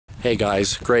Hey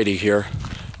guys, Grady here.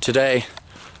 Today,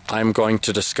 I'm going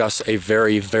to discuss a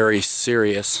very, very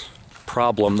serious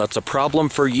problem that's a problem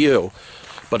for you,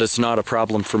 but it's not a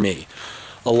problem for me.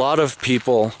 A lot of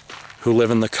people who live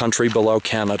in the country below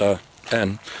Canada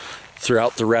and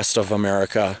throughout the rest of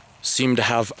America seem to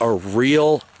have a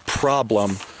real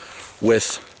problem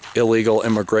with illegal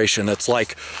immigration. It's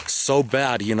like so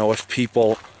bad, if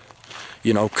people,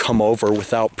 come over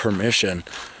without permission.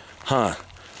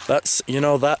 That's,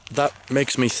 that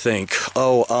makes me think.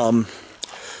 Let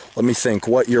me think.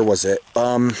 What year was it?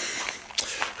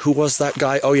 Who was that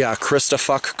guy? Oh yeah,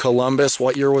 Christopher Columbus.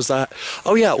 What year was that?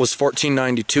 Oh yeah, it was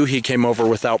 1492. He came over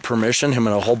without permission, him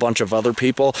and a whole bunch of other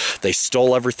people. They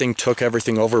stole everything, took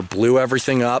everything over, blew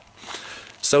everything up.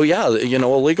 So yeah,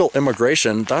 illegal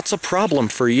immigration, that's a problem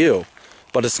for you,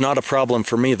 but it's not a problem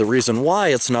for me. The reason why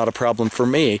it's not a problem for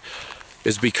me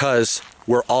is because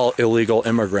we're all illegal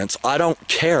immigrants. I don't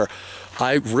care.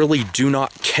 I really do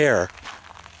not care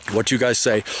what you guys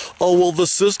say. Oh, well, the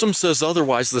system says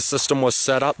otherwise. The system was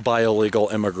set up by illegal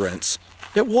immigrants.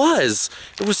 It was.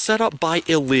 It was set up by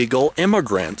illegal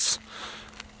immigrants.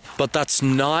 But that's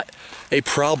not a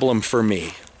problem for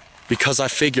me, because I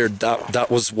figured that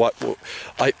was what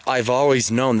I've always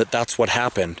known, that's what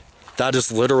happened. That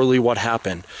is literally what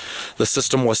happened. The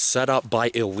system was set up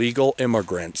by illegal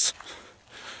immigrants.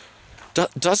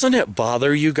 Doesn't it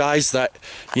bother you guys that,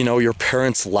 your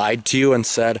parents lied to you and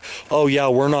said, oh yeah,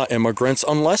 we're not immigrants,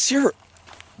 unless you're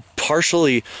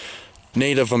partially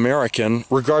Native American,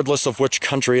 regardless of which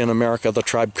country in America the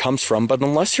tribe comes from, but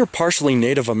unless you're partially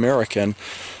Native American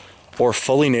or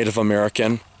fully Native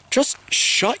American, just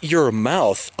shut your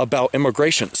mouth about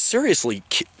immigration. Seriously,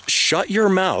 shut your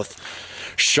mouth.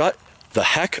 Shut the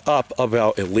heck up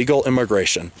about illegal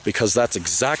immigration, because that's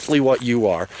exactly what you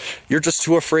are. You're just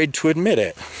too afraid to admit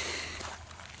it.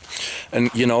 And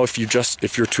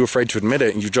if you're too afraid to admit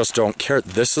it and you just don't care,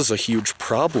 this is a huge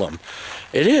problem.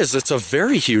 It is. It's a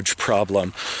very huge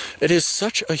problem. It is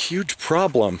such a huge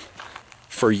problem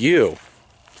for you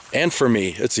and for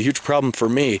me. It's a huge problem for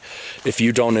me if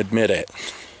you don't admit it.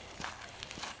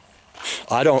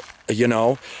 I don't,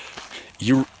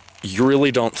 you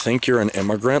really don't think you're an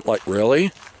immigrant? Like,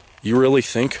 really? You really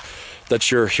think that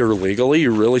you're here legally?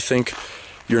 You really think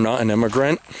you're not an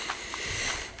immigrant?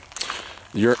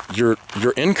 You're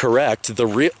incorrect.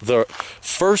 The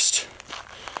first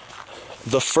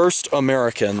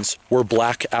Americans were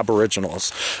black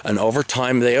Aboriginals, and over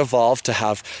time they evolved to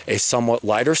have a somewhat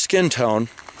lighter skin tone,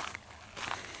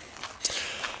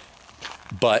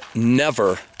 but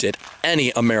never did any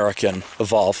American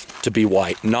evolve to be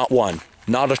white. Not one.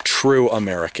 Not a true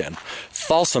American.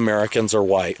 False Americans are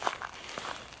white.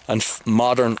 And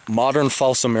modern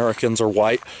false Americans are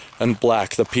white and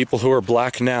black. The people who are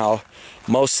black now,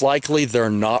 most likely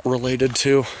they're not related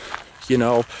to,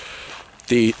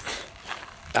 the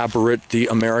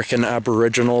American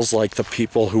Aboriginals, like the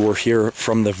people who were here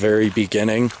from the very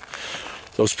beginning.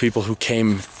 Those people who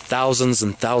came thousands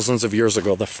and thousands of years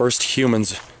ago, the first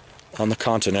humans on the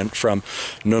continent from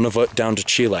Nunavut down to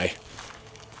Chile.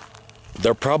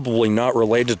 They're probably not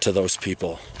related to those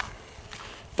people.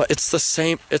 But it's the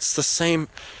same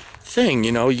thing,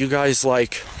 you guys are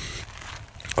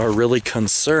really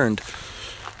concerned.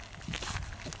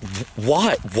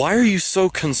 Why are you so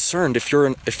concerned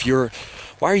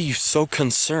why are you so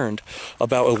concerned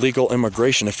about illegal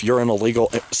immigration if you're an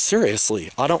illegal? Seriously,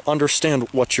 I don't understand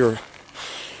what your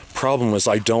problem is.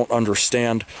 I don't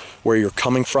understand where you're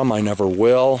coming from. I never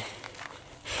will.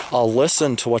 I'll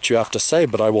listen to what you have to say,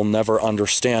 but I will never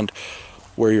understand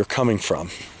where you're coming from.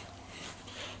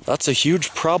 That's a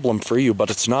huge problem for you, but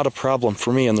it's not a problem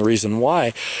for me. And the reason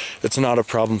why it's not a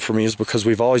problem for me is because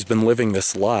we've always been living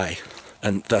this lie.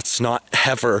 And that's not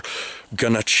ever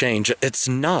gonna change. It's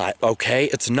not, okay?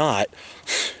 It's not.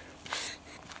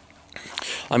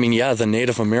 I mean, yeah, the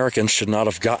Native Americans should not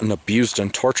have gotten abused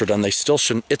and tortured, and they still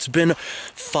shouldn't. It's been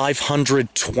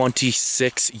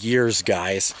 526 years,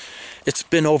 guys. It's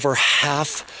been over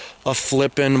half a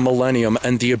flippin' millennium,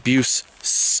 and the abuse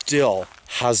still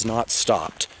has not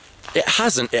stopped. It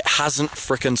hasn't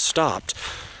frickin' stopped.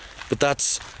 But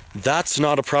that's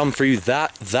not a problem for you.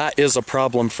 That is a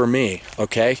problem for me,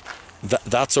 okay?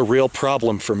 That's a real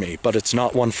problem for me, but it's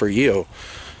not one for you.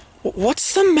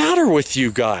 What's the matter with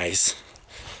you guys?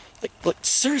 Like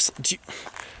seriously,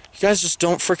 you guys just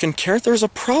don't frickin' care? There's a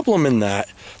problem in that.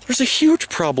 There's a huge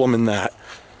problem in that.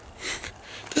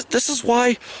 This is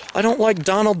why I don't like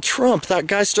Donald Trump. That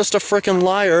guy's just a frickin'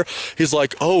 liar. He's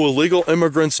like, oh, illegal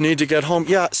immigrants need to get home.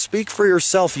 Yeah, speak for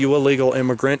yourself, you illegal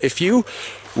immigrant. If you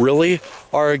really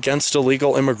are against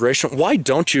illegal immigration, why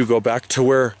don't you go back to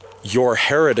where your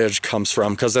heritage comes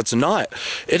from, because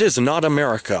it is not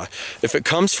America. If it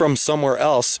comes from somewhere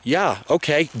else, yeah,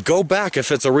 okay, go back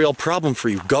if it's a real problem for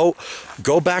you. Go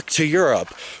back to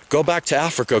Europe, go back to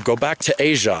Africa, go back to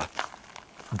Asia.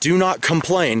 Do not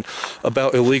complain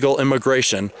about illegal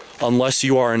immigration unless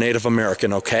you are a Native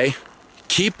American, okay?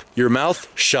 Keep your mouth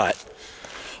shut.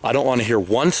 I don't want to hear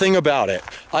one thing about it.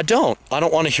 I don't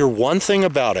want to hear one thing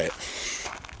about it.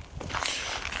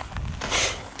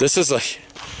 This is a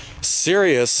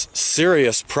serious,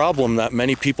 serious problem that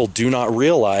many people do not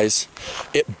realize.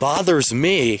 It bothers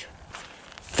me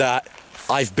that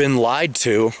I've been lied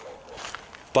to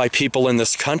by people in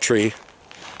this country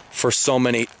for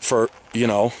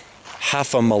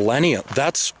half a millennium.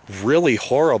 That's really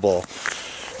horrible.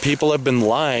 People have been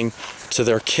lying to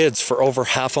their kids for over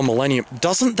half a millennium.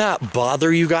 Doesn't that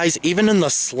bother you guys, even in the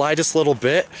slightest little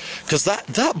bit? Because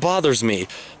that bothers me.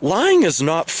 Lying is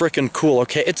not freaking cool,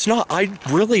 okay? It's not. I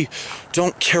really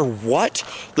don't care what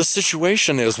the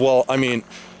situation is. Well, I mean,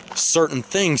 certain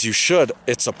things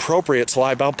it's appropriate to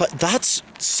lie about, but that's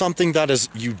something that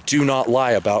you do not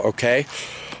lie about, okay?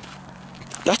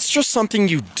 That's just something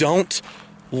you don't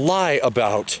lie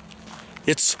about.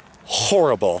 It's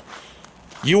horrible.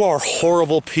 You are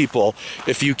horrible people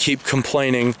if you keep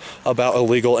complaining about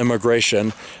illegal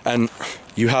immigration and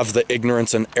you have the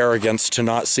ignorance and arrogance to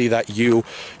not see that you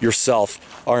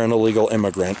yourself are an illegal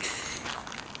immigrant.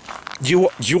 You're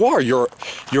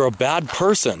a bad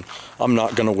person. I'm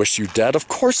not going to wish you dead, of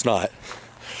course not.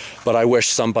 But I wish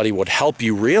somebody would help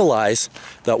you realize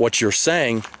that what you're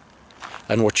saying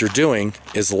and what you're doing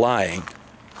is lying.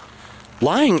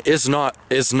 Lying is not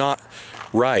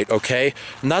right, okay?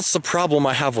 And that's the problem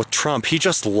I have with Trump. He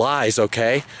just lies,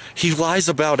 okay? He lies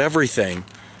about everything.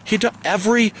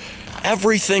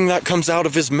 Everything that comes out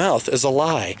of his mouth is a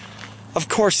lie. Of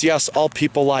course, yes, all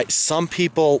people lie. Some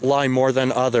people lie more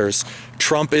than others.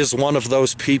 Trump is one of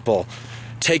those people.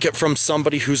 Take it from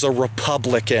somebody who's a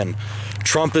Republican.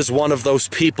 Trump is one of those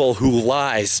people who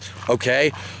lies,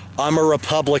 okay? I'm a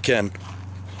Republican.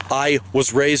 I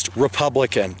was raised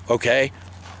Republican, okay?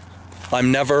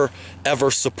 I'm never,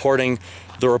 ever supporting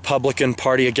the Republican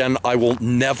Party again. I will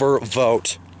never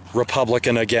vote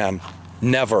Republican again.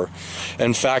 Never.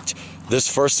 In fact,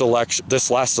 this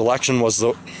last election was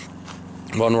the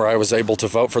one where I was able to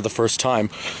vote for the first time.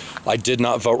 I did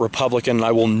not vote Republican, and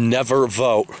I will never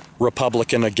vote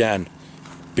Republican again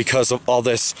because of all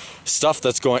this stuff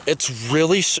that's going.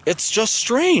 It's just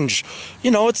strange.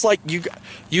 You know, it's like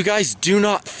you guys do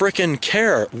not frickin'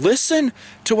 care. Listen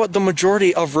to what the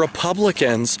majority of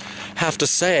Republicans have to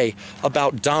say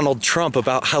about Donald Trump,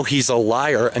 about how he's a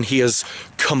liar and he is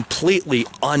completely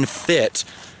unfit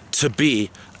to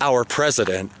be our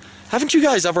president. Haven't you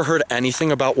guys ever heard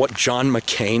anything about what John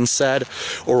McCain said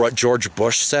or what George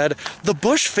Bush said? The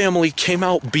Bush family came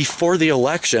out before the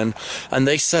election and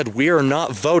they said, we are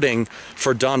not voting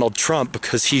for Donald Trump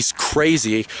because he's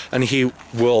crazy and he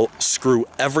will screw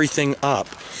everything up.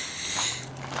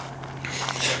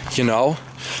 You know,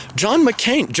 John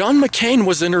McCain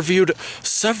was interviewed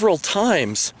several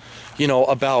times, you know,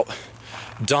 about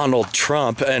Donald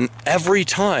Trump, and every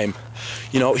time,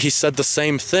 you know, he said the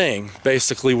same thing,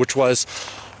 basically, which was,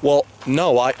 well,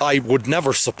 no, I would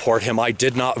never support him. I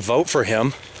did not vote for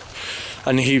him.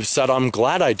 And he said, I'm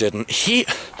glad I didn't.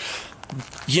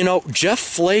 You know, Jeff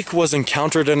Flake was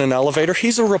encountered in an elevator.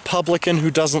 He's a Republican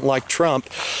who doesn't like Trump.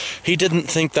 He didn't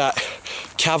think that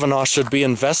Kavanaugh should be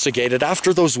investigated.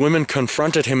 After those women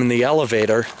confronted him in the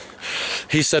elevator,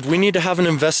 he said, we need to have an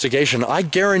investigation. I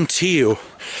guarantee you,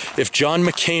 if John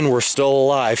McCain were still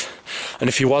alive, and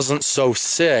if he wasn't so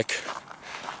sick,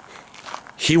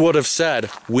 he would have said,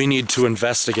 we need to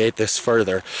investigate this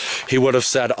further. He would have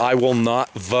said, I will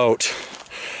not vote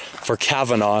for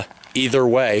Kavanaugh either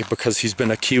way because he's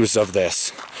been accused of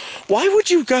this. Why would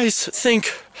you guys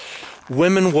think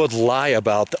women would lie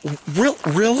about that?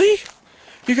 Really?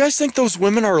 You guys think those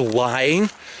women are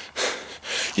lying?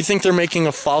 You think they're making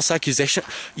a false accusation?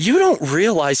 You don't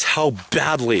realize how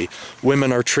badly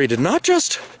women are treated, not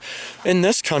just in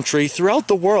this country, throughout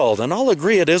the world. And I'll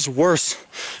agree it is worse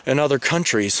in other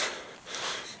countries.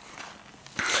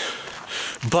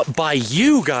 But by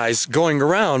you guys going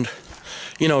around,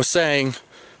 you know, saying,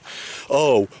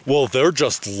 oh, well, they're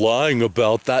just lying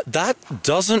about that. That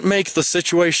doesn't make the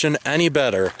situation any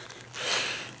better.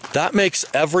 That makes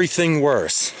everything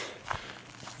worse.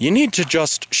 You need to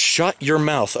just shut your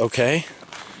mouth, okay?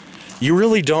 You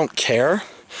really don't care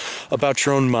about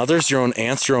your own mothers, your own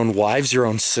aunts, your own wives, your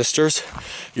own sisters,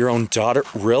 your own daughter.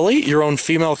 Really? Your own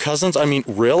female cousins? I mean,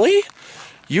 really?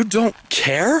 You don't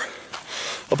care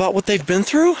about what they've been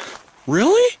through?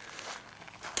 Really?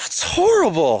 That's That's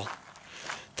horrible.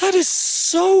 That is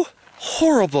so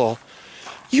horrible.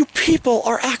 You people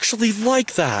are actually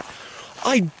like that.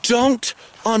 I don't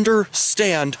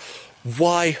understand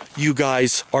why you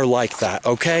guys are like that,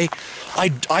 okay? I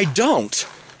don't.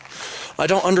 I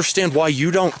don't understand why you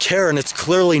don't care, and it's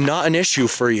clearly not an issue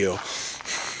for you.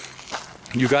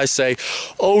 You guys say,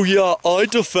 oh yeah, I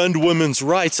defend women's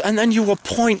rights, and then you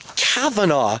appoint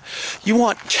Kavanaugh. You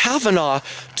want Kavanaugh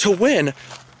to win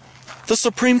the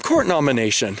Supreme Court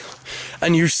nomination.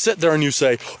 And you sit there and you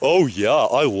say, oh yeah,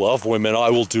 I love women. I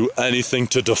will do anything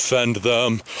to defend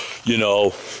them. You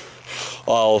know,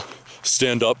 I'll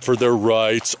stand up for their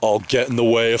rights. I'll get in the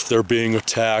way if they're being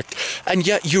attacked. And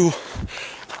yet you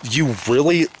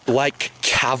really like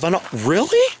Kavanaugh?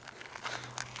 Really?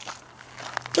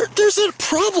 There's a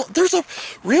problem. There's a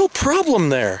real problem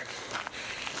there.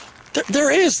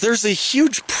 There's a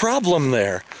huge problem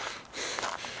there.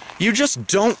 You just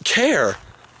don't care.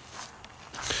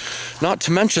 Not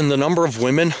to mention the number of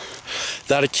women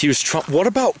that accuse Trump. What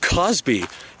about Cosby?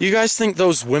 You guys think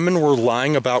those women were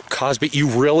lying about Cosby? You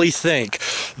really think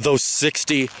those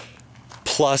 60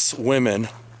 plus women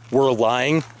were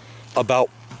lying about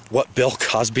what Bill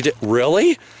Cosby did?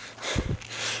 Really?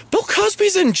 Bill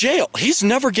Cosby's in jail. He's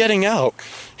never getting out.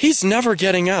 He's never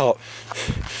getting out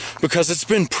because it's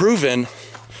been proven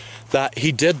that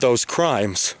he did those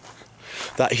crimes,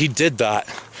 that he did that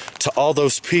to all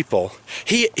those people.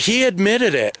 He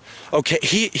admitted it. Okay,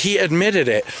 he admitted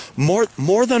it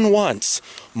more than once.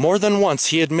 More than once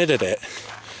he admitted it.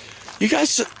 You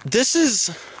guys, this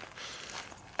is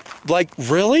like,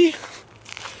 really?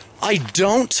 I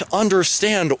don't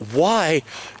understand why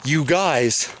you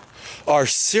guys are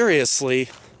seriously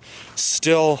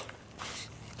still,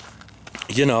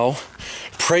 you know,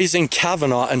 praising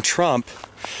Kavanaugh and Trump,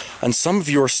 and some of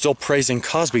you are still praising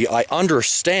Cosby. I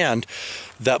understand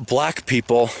that black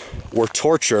people were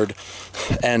tortured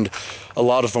and a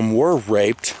lot of them were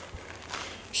raped,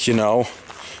 you know,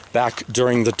 back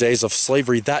during the days of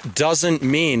slavery. That doesn't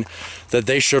mean that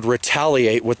they should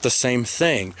retaliate with the same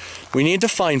thing. We need to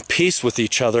find peace with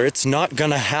each other. It's not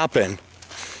gonna happen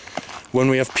when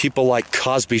we have people like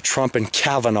Cosby, Trump, and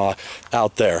Kavanaugh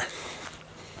out there.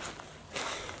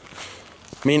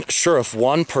 I mean, sure, if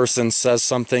one person says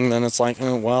something, then it's like,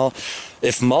 oh, well,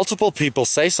 if multiple people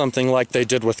say something like they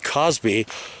did with Cosby,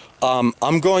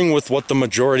 I'm going with what the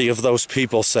majority of those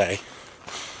people say,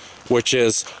 which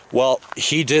is, well,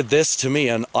 he did this to me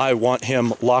and I want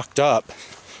him locked up.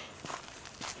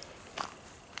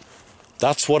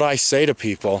 That's what I say to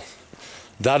people.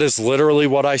 That is literally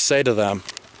what I say to them.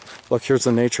 Look, here's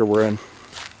the nature we're in.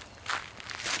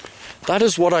 That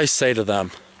is what I say to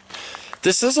them.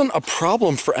 This isn't a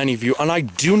problem for any of you, and I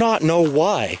do not know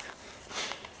why.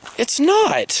 It's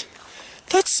not.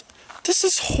 This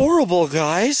is horrible,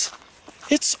 guys.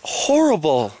 It's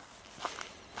horrible.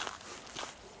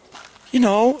 You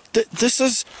know, this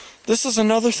is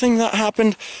another thing that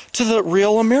happened to the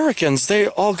real Americans. They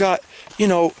all got, you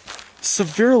know,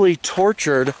 severely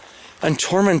tortured and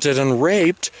tormented and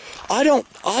raped. I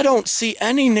don't see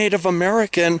any Native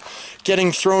American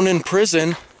getting thrown in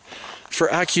prison for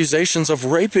accusations of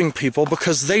raping people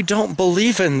because they don't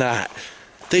believe in that.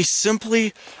 They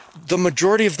simply, the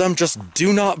majority of them just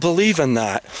do not believe in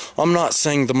that. I'm not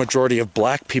saying the majority of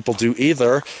black people do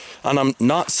either, and I'm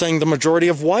not saying the majority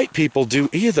of white people do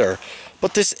either.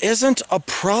 But this isn't a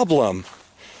problem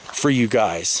for you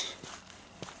guys.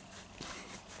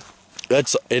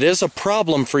 It is a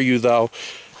problem for you, though,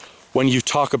 when you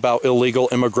talk about illegal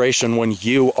immigration, when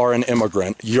you are an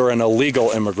immigrant. You're an illegal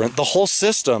immigrant. The whole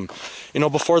system, you know,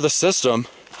 before the system,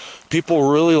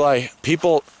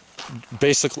 people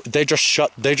basically, they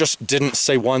just didn't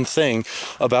say one thing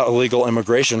about illegal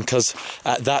immigration because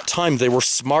at that time they were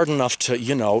smart enough to,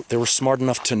 you know,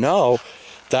 know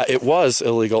that it was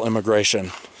illegal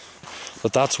immigration.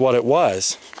 But that's what it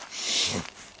was.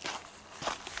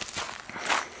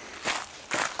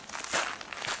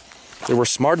 They were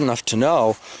smart enough to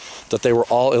know that they were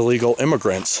all illegal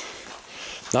immigrants.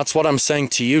 That's what I'm saying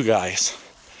to you guys.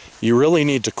 You really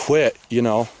need to quit, you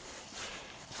know,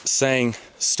 saying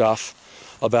stuff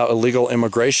about illegal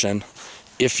immigration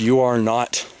if you are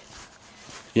not,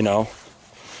 you know,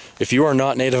 if you are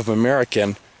not Native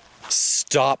American.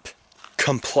 Stop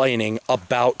complaining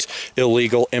about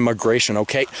illegal immigration,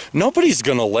 okay? Nobody's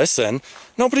gonna listen.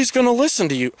 Nobody's gonna listen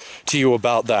to you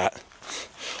about that.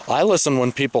 I listen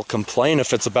when people complain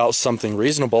if it's about something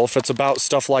reasonable. If it's about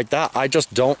stuff like that, I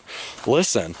just don't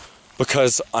listen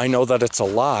because I know that it's a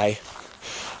lie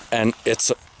and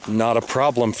it's not a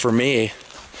problem for me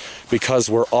because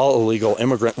we're all illegal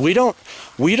immigrant. We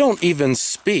don't even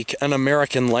speak an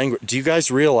American language. Do you guys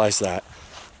realize that?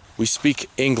 We speak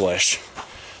English.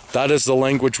 That is the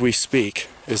language we speak,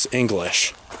 is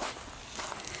English.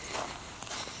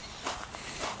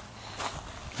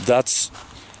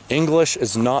 English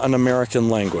is not an American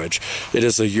language. It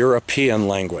is a European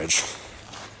language.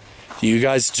 You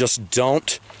guys just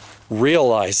don't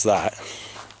realize that.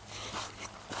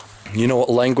 You know what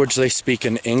language they speak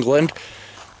in England?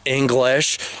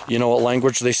 English. You know what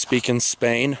language they speak in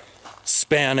Spain?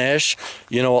 Spanish.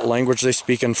 You know what language they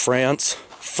speak in France?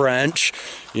 French.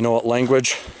 You know what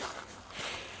language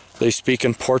they speak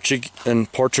in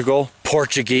Portugal?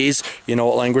 Portuguese. You know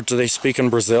what language do they speak in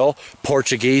Brazil?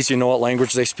 Portuguese. You know what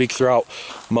language they speak throughout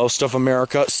most of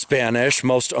America? Spanish.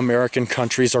 Most American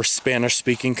countries are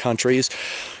Spanish-speaking countries.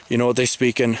 You know what they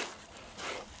speak in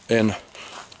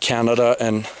Canada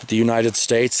and the United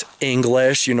States?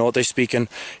 English. You know what they speak in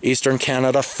Eastern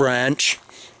Canada? French.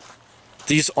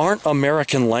 These aren't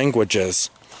American languages.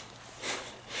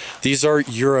 These are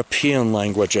European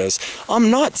languages. I'm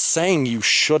not saying you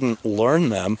shouldn't learn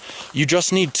them. You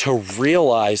just need to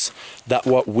realize that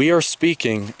what we are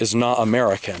speaking is not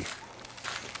American.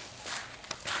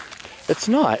 It's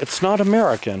not. It's not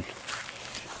American.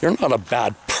 You're not a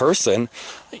bad person.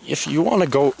 If you want to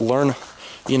go learn,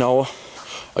 you know,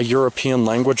 a European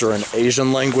language or an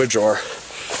Asian language or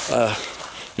a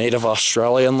Native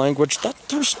Australian language,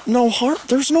 there's no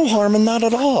harm in that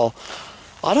at all.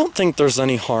 I don't think there's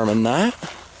any harm in that.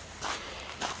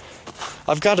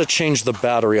 I've got to change the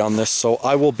battery on this, so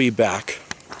I will be back.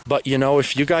 But you know,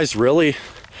 if you guys really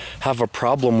have a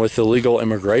problem with illegal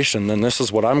immigration, then this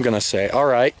is what I'm going to say. All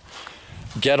right,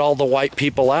 get all the white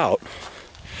people out.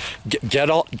 Get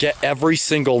every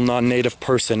single non-native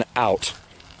person out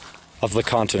of the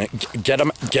continent. Get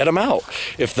them out.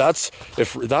 If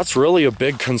that's really a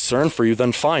big concern for you,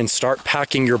 then fine, start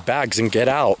packing your bags and get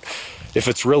out. If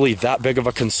it's really that big of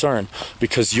a concern,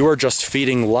 because you are just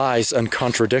feeding lies and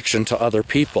contradiction to other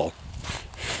people.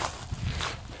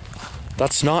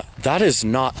 That is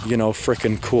not, you know,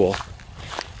 frickin' cool.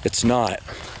 It's not.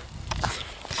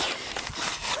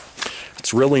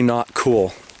 It's really not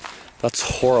cool.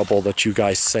 That's horrible that you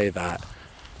guys say that.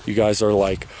 You guys are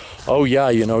like, oh yeah,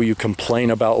 you know, you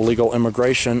complain about illegal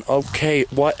immigration. Okay,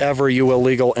 whatever, you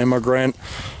illegal immigrant.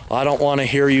 I don't want to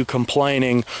hear you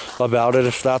complaining about it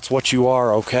if that's what you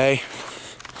are, okay?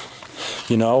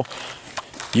 You know,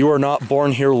 you are not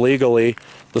born here legally.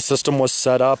 The system was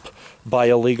set up by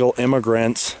illegal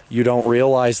immigrants. You don't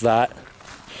realize that.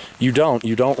 You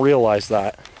don't realize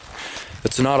that.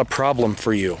 It's not a problem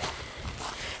for you.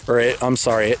 I'm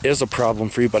sorry, it is a problem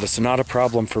for you, but it's not a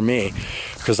problem for me,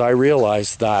 because I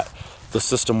realize that the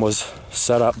system was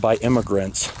set up by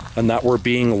immigrants and that we're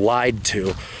being lied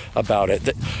to about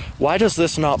it. Why does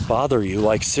this not bother you?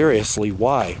 Like, seriously,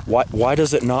 why? Why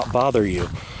does it not bother you?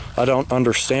 I don't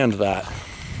understand that.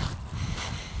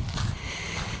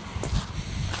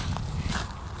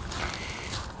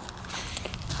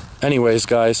 Anyways,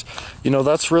 guys, you know,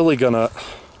 that's really gonna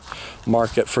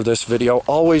mark it for this video.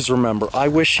 Always remember, I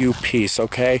wish you peace,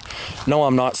 okay? No,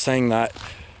 I'm not saying that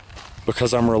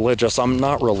because I'm religious. I'm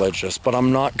not religious, but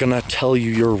I'm not gonna tell you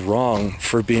you're wrong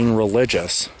for being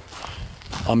religious.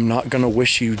 I'm not gonna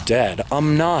wish you dead.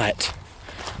 I'm not.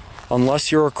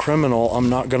 Unless you're a criminal, I'm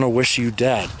not gonna wish you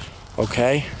dead,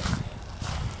 okay?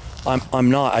 I'm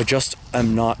not. I just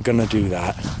am not gonna do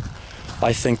that.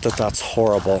 I think that that's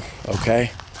horrible,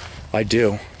 okay? I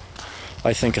do.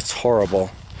 I think it's horrible.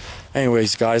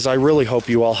 Anyways, guys, I really hope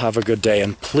you all have a good day,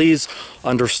 and please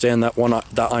understand that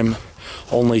that I'm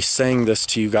only saying this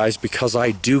to you guys because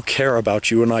I do care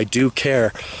about you, and I do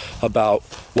care about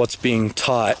what's being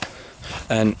taught,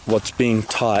 and what's being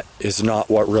taught is not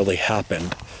what really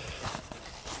happened.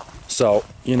 So,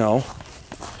 you know,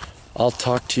 I'll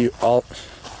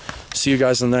see you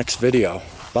guys in the next video.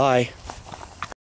 Bye.